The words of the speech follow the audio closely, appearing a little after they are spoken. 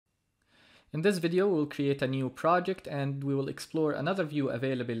In this video, we'll create a new project and we will explore another view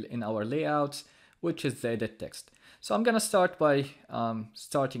available in our layouts, which is the EditText. So I'm going to start by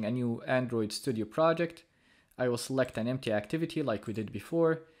starting a new Android Studio project. I will select an empty activity like we did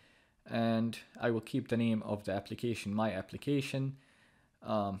before, and I will keep the name of the application, my application,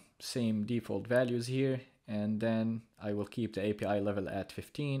 same default values here, and then I will keep the API level at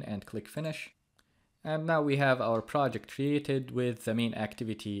 15 and click Finish. And now we have our project created with the main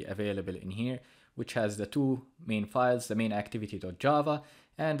activity available in here, which has the two main files, the main activity.java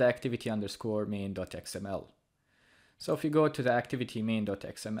and the activity_main.xml. So if you go to the activity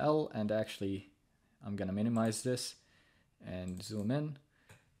main.xml, and actually I'm going to minimize this and zoom in,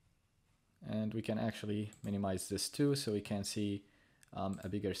 and we can actually minimize this too so we can see a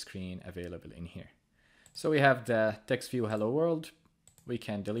bigger screen available in here. So we have the text view hello world. We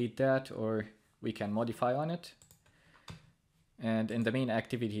can delete that or we can modify on it. And in the main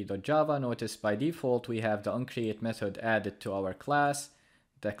activity.java, notice by default we have the onCreate method added to our class.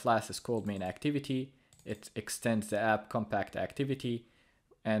 The class is called main activity. It extends the app compact activity,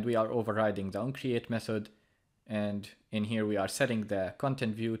 and we are overriding the onCreate method. And in here we are setting the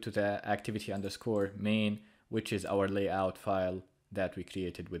content view to the activity_main, which is our layout file that we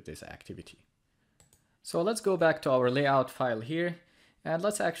created with this activity. So let's go back to our layout file here, and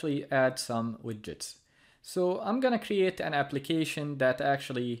let's actually add some widgets. So I'm going to create an application that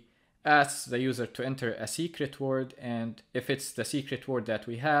actually asks the user to enter a secret word, and if it's the secret word that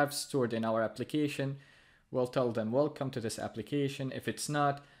we have stored in our application, we'll tell them welcome to this application. If it's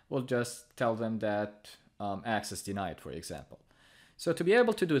not, we'll just tell them that access denied, for example. So to be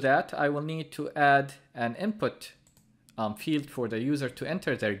able to do that, I will need to add an input field for the user to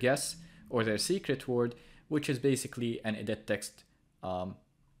enter their guess or their secret word, which is basically an EditText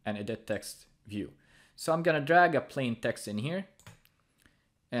view. So I'm going to drag a plain text in here,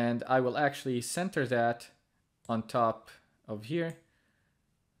 and I will actually center that on top of here.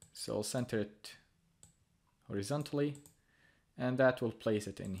 So I'll center it horizontally, and that will place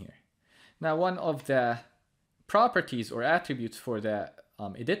it in here. Now, one of the properties or attributes for the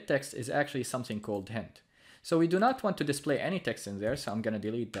EditText is actually something called hint. So we do not want to display any text in there, so I'm going to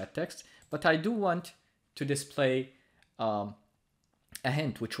delete that text, but I do want to display a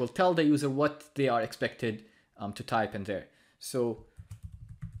hint which will tell the user what they are expected to type in there. So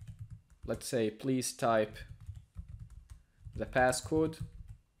let's say please type the passcode,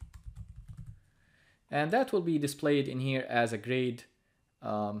 and that will be displayed in here as a grayed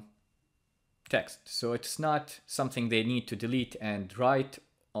text. So it's not something they need to delete and write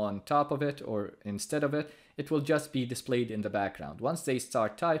on top of it or instead of it. It will just be displayed in the background. Once they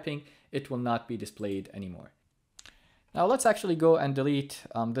start typing, it will not be displayed anymore. Now let's actually go and delete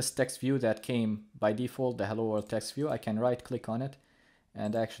this text view that came by default, the hello world text view. I can right click on it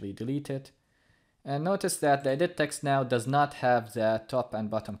and actually delete it. And notice that the EditText now does not have the top and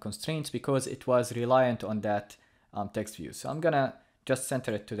bottom constraints because it was reliant on that text view. So I'm gonna just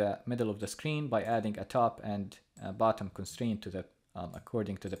center it to the middle of the screen by adding a top and a bottom constraint to the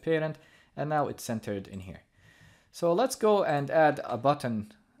according to the parent, and now it's centered in here. So let's go and add a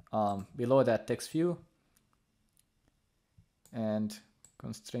button below that text view and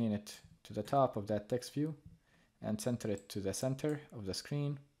constrain it to the top of that text view and center it to the center of the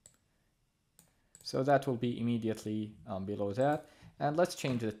screen. So that will be immediately below that. And let's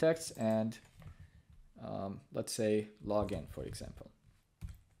change the text and let's say login, for example.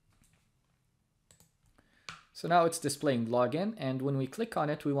 So now it's displaying login, and when we click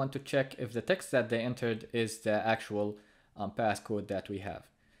on it, we want to check if the text that they entered is the actual passcode that we have.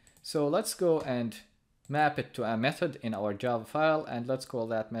 So let's go and map it to a method in our Java file, and let's call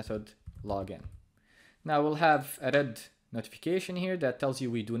that method login. Now we'll have a red notification here that tells you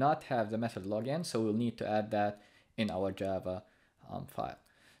we do not have the method login, so we'll need to add that in our Java file.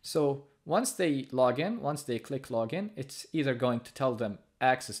 So once they log in, once they click login, it's either going to tell them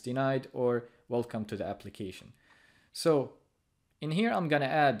access denied or welcome to the application. So in here, I'm going to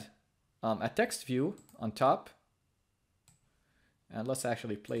add a text view on top, and let's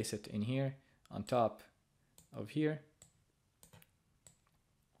actually place it in here on top of here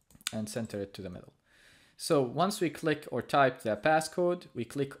and center it to the middle. So once we click or type the passcode, we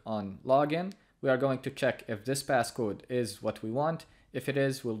click on login, we are going to check if this passcode is what we want. If it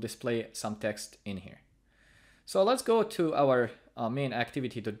is, we'll display some text in here. So let's go to our main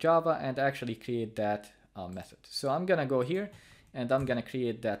activity.java and actually create that method. So I'm going to go here and I'm going to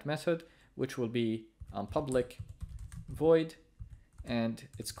create that method, which will be public void, and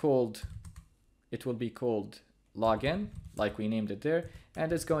it will be called login, like we named it there,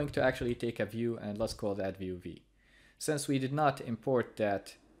 and it's going to actually take a view, and let's call that view v. Since we did not import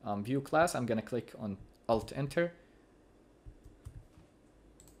that view class, I'm gonna click on Alt Enter.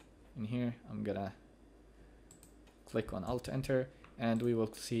 In here, I'm gonna click on Alt Enter, and we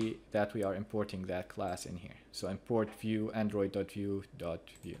will see that we are importing that class in here. So import view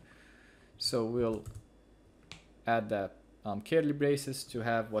android.view.view. So we'll add the curly braces to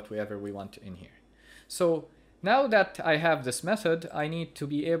have whatever we want in here. So now that I have this method, I need to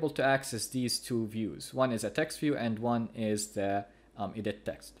be able to access these two views. One is a text view and one is the edit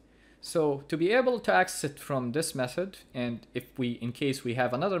text. So to be able to access it from this method, and in case we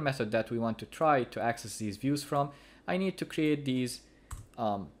have another method that we want to try to access these views from, I need to create these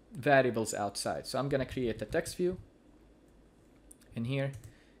variables outside. So I'm going to create a text view in here,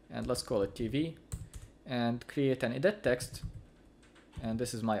 and let's call it TV, and create an edit text, and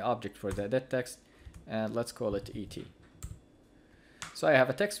this is my object for the edit text, and let's call it ET. So I have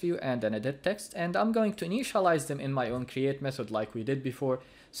a text view and an edit text, and I'm going to initialize them in my own create method like we did before.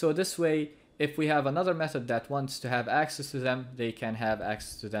 So this way, if we have another method that wants to have access to them, they can have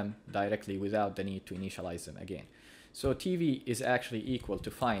access to them directly without the need to initialize them again. So TV is actually equal to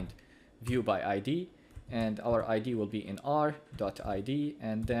find view by ID, and our ID will be in r.id,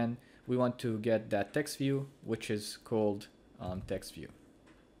 and then we want to get that text view, which is called text view.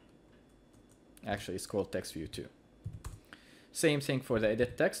 Actually, it's called text view too. Same thing for the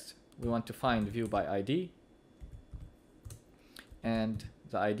edit text. We want to find view by ID, and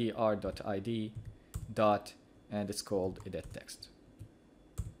the ID r.id dot, and it's called edit text.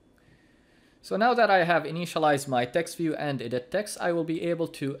 So now that I have initialized my text view and edit text, I will be able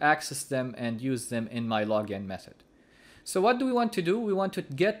to access them and use them in my login method. So what do we want to do? We want to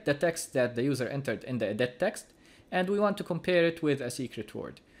get the text that the user entered in the edit text, and we want to compare it with a secret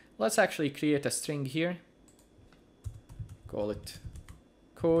word. Let's actually create a string here, call it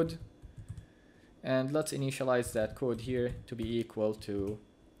code, and let's initialize that code here to be equal to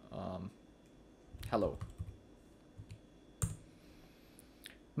hello.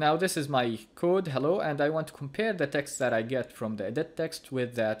 Now this is my code, hello, and I want to compare the text that I get from the edit text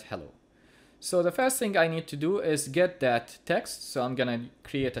with that hello. So the first thing I need to do is get that text. So I'm gonna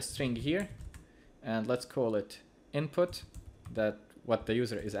create a string here, and let's call it input, that what the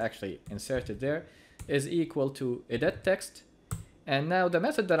user is actually inserted there is equal to edit text. And now the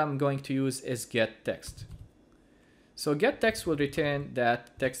method that I'm going to use is get text. So get text will return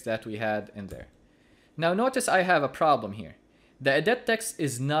that text that we had in there. Now notice I have a problem here. The edit text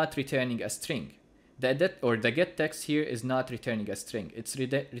is not returning a string. The get text here is not returning a string. It's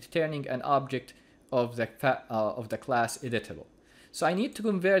returning an object of the class editable. So I need to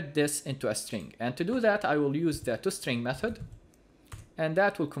convert this into a string. And to do that, I will use the toString method. And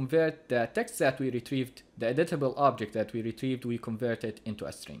that will convert the text that we retrieved, the editable object that we retrieved, we convert it into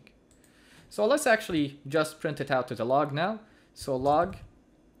a string. So let's actually just print it out to the log now. So log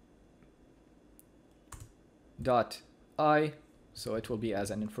dot I, so it will be as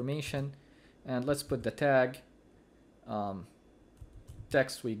an information, and let's put the tag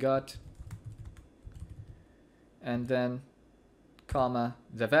text we got, and then comma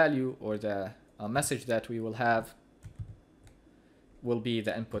the value or the message that we will have will be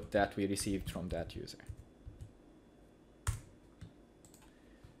the input that we received from that user.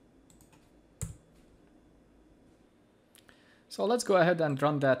 So let's go ahead and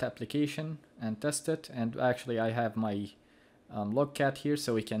run that application and test it. And actually I have my logcat here,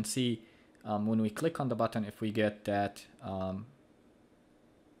 so we can see when we click on the button if we get that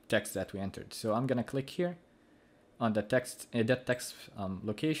text that we entered. So I'm gonna click here on the edit text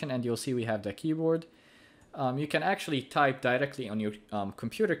location, and you'll see we have the keyboard. You can actually type directly on your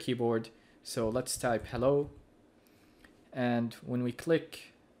computer keyboard. So let's type hello, and when we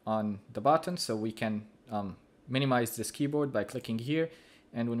click on the button, so we can minimize this keyboard by clicking here,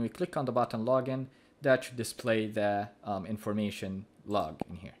 and when we click on the button login, that should display the information log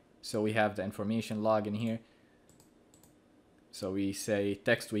in here. So we have the information log in here. So we say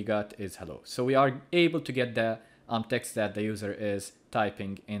text we got is hello. So we are able to get the text that the user is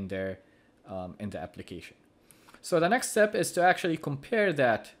typing in their in the application. So the next step is to actually compare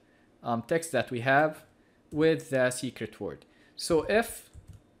that text that we have with the secret word. So if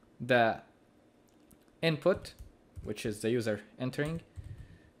the input, which is the user entering,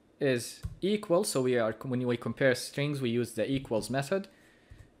 is equal, so when we compare strings, we use the equals method,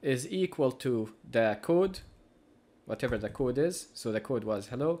 is equal to the code, whatever the code is. So the code was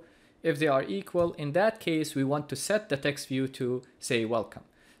hello. If they are equal, in that case, we want to set the text view to say welcome.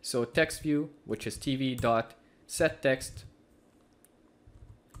 So text view, which is tv dot set text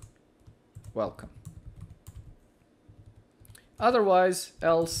welcome. Otherwise,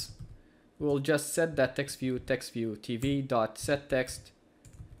 else we'll just set that text view tv dot set text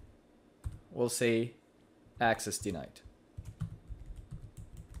will say access denied.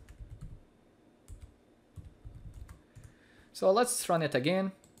 So let's run it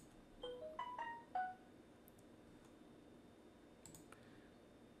again.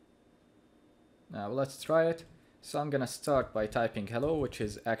 Now let's try it. So I'm gonna start by typing hello, which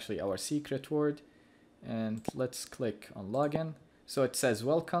is actually our secret word. And let's click on login. So it says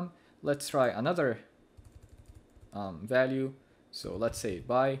welcome. Let's try another value. So let's say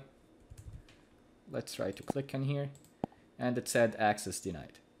bye. Let's try to click in here. And it said access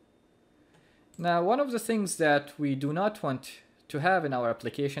denied. Now, one of the things that we do not want to have in our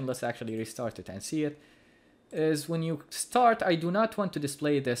application, let's actually restart it and see it, is when you start, I do not want to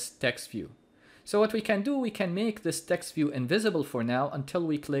display this text view. So what we can do, we can make this text view invisible for now until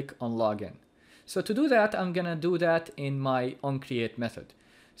we click on login. So to do that, I'm gonna do that in my onCreate method.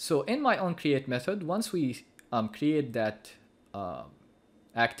 So in my onCreate method, once we create that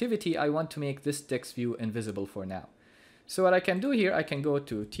activity, I want to make this text view invisible for now. So what I can do here, I can go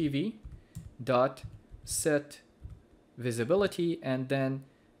to tv.set visibility, and then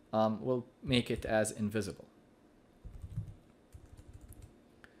we'll make it as invisible.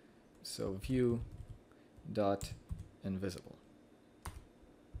 So view.invisible.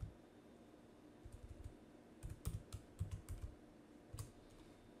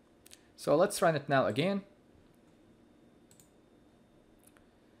 So let's run it now again.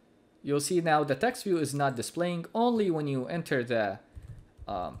 You'll see now the text view is not displaying. Only when you enter the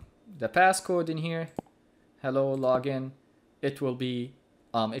passcode in here, hello login, it will be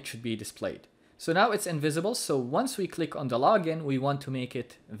it should be displayed. So now it's invisible. So once we click on the login, we want to make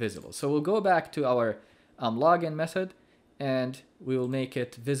it visible. So we'll go back to our login method, and we will make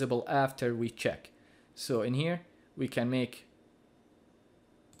it visible after we check. So in here, we can make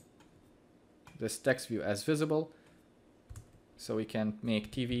this text view as visible. So we can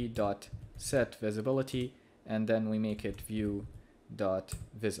make tv.set visibility, and then we make it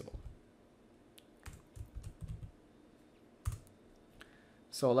view.visible.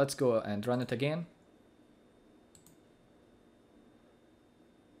 So let's go and run it again.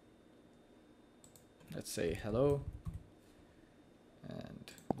 Let's say hello,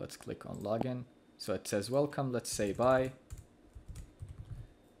 and let's click on login. So it says welcome. Let's say bye.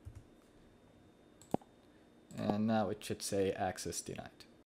 And now it should say access denied.